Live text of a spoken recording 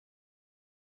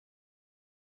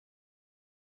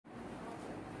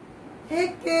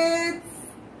Hey kids,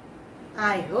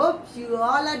 I hope you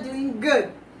all are doing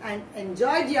good and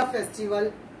enjoyed your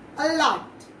festival a lot.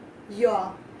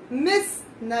 Your Miss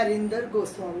Narinder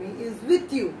Goswami is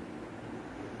with you.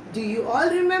 Do you all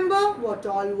remember what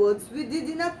all words we did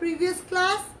in our previous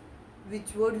class?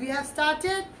 Which word we have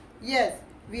started? Yes,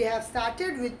 we have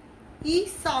started with E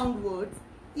sound words.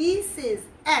 E says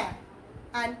A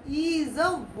and E is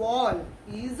a wall.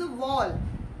 E is a wall.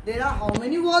 There are how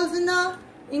many vowels in our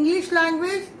English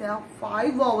language? There are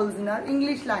 5 vowels in our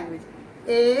English language.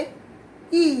 A,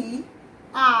 E,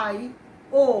 I,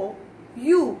 O,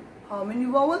 U. How many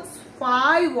vowels?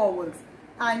 5 vowels.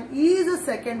 And E is the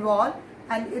second vowel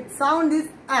and its sound is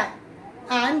A.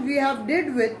 And we have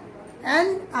did with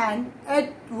N and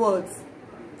Et words.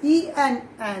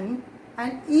 E-N-N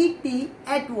and E-T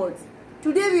Et words.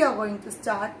 Today we are going to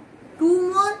start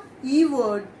 2 more E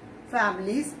word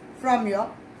families from your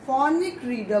phonic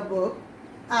reader book,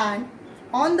 and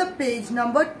on the page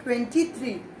number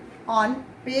 23. On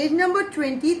page number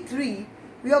 23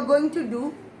 we are going to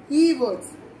do E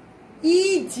words.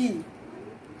 E-G.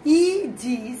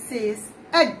 E-G says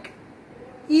egg.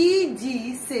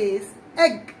 E-G says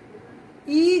egg.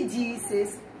 E-G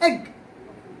says egg.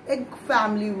 Egg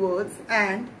family words.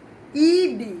 And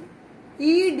E-D.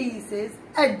 E-D says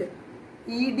ed.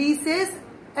 E-D says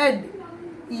ed.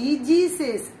 E-G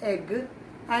says egg.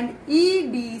 And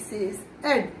E-D says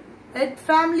ed. Ed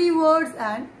family words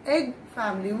and egg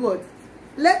family words.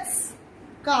 Let's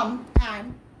come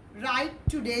and write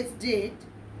today's date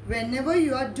whenever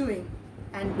you are doing.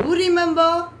 And do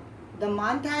remember, the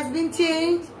month has been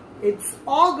changed. It's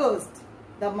August.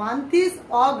 The month is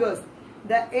August.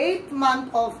 The 8th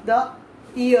month of the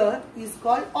year is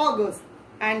called August.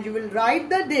 And you will write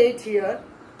the date here.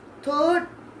 4th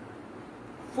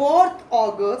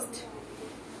August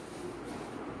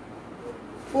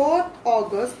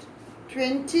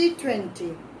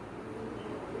 2020.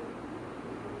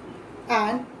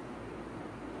 And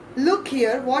look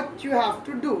here what you have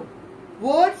to do.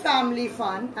 Word family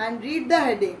fun and read the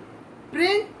heading.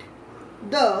 Print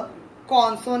the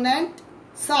consonant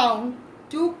sound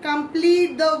to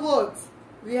complete the words.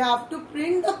 We have to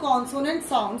print the consonant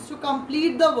sounds to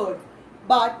complete the word.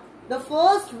 But the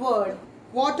first word,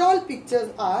 what all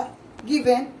pictures are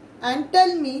given, and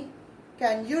tell me,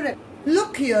 can you read?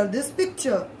 Look here, this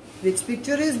picture. Which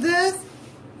picture is this?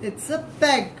 It's a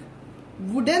peg.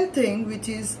 Wooden thing which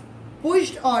is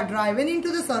pushed or driven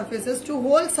into the surfaces to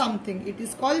hold something. It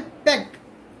is called peg.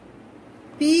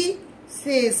 P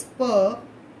says per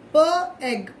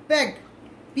egg peg.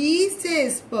 P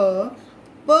says per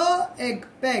egg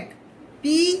peg.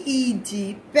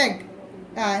 P-E-G peg.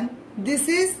 And this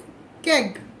is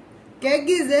keg. Keg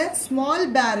is a small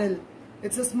barrel.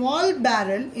 It's a small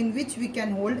barrel in which we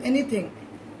can hold anything.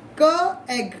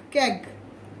 Egg keg.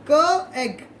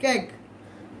 Egg keg.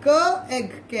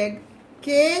 Egg keg.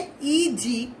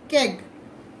 K-E-G keg.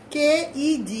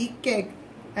 K-E-G keg.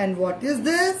 And what is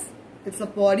this? It's a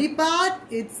body part.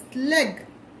 It's leg.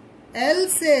 L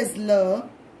says L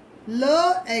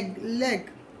egg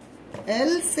leg.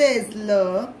 L says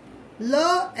L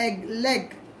egg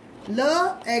leg.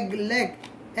 L egg leg.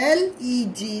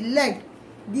 L-E-G leg.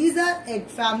 These are egg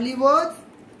family words.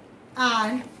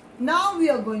 And now we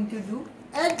are going to do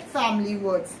ed family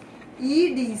words.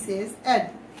 E-D says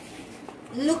ed.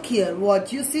 Look here,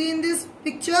 what you see in this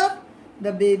picture?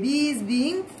 The baby is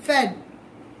being fed.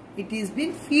 It is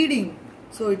been feeding.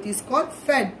 So it is called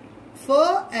fed.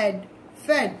 Ed,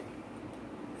 fed.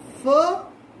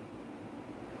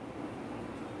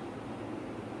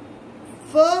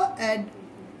 Ed,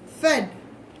 fed.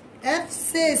 F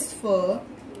says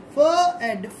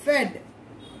ed, fed.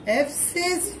 F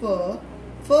says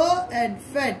ed,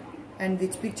 fed. And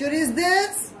which picture is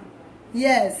this?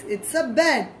 Yes, it's a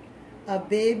bed. A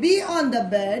baby on the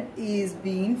bed is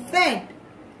being fed.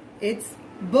 It's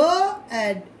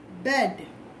ed, bed.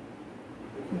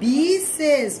 B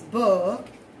says ed,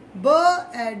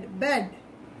 bed.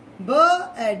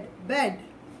 Ed, bed.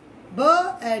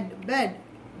 Ed, bed.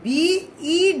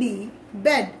 B-E-D,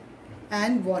 bed.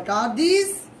 And what are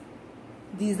these?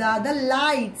 These are the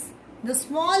lights, the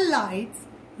small lights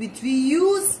which we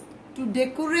use to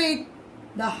decorate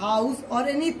the house or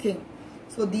anything.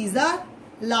 So these are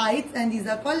lights and these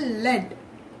are called LED.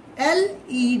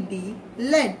 L-E-D,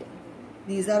 LED.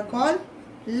 These are called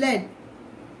LED.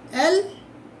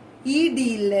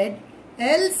 L-E-D, LED.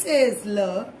 L says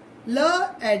L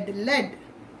ed, LED.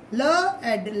 L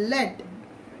ed, LED.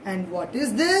 And what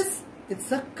is this?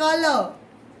 It's a color.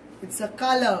 It's a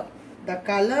color. The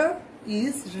color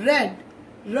is red.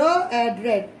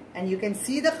 Red. And you can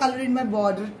see the color in my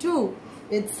border too.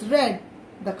 It's red.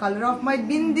 The color of my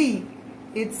bindi.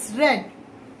 It's red.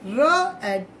 R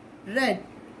and red.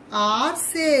 R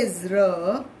says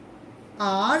R.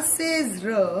 R says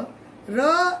R.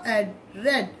 R and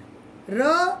red.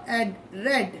 R and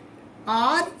red.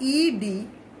 R-E-D,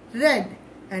 red.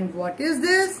 And what is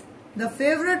this? The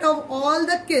favorite of all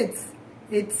the kids.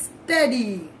 It's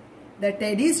Teddy. The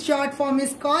Teddy's short form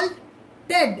is called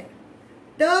Ted.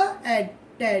 T and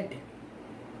Ted.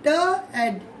 T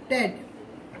and Ted.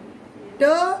 T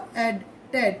and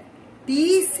Ted.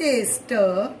 T says T.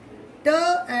 T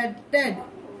and Ted.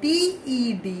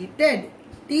 T-E-D, Ted.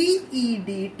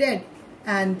 T-E-D, Ted.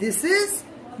 And this is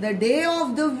the day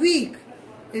of the week.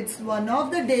 It's one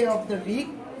of the day of the week.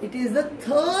 It is the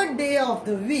third day of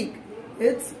the week.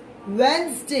 It's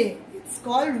Wednesday. It's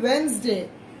called Wednesday.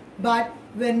 But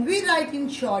when we write in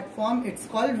short form, it's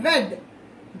called Wed.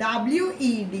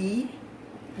 W-E-D,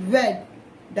 Wed.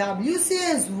 W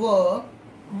says work.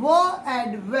 Wo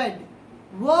and wed.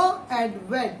 Wo and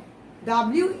wed.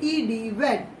 W-E-D,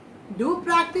 wed. Do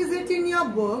practice it in your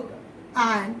book,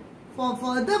 and for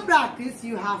further practice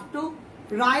you have to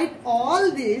write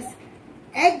all these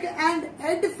egg and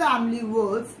ed family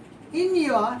words in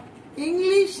your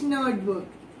English notebook.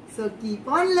 So keep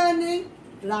on learning,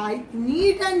 write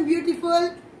neat and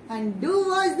beautiful, and do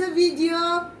watch the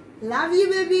video. Love you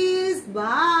babies.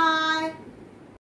 Bye.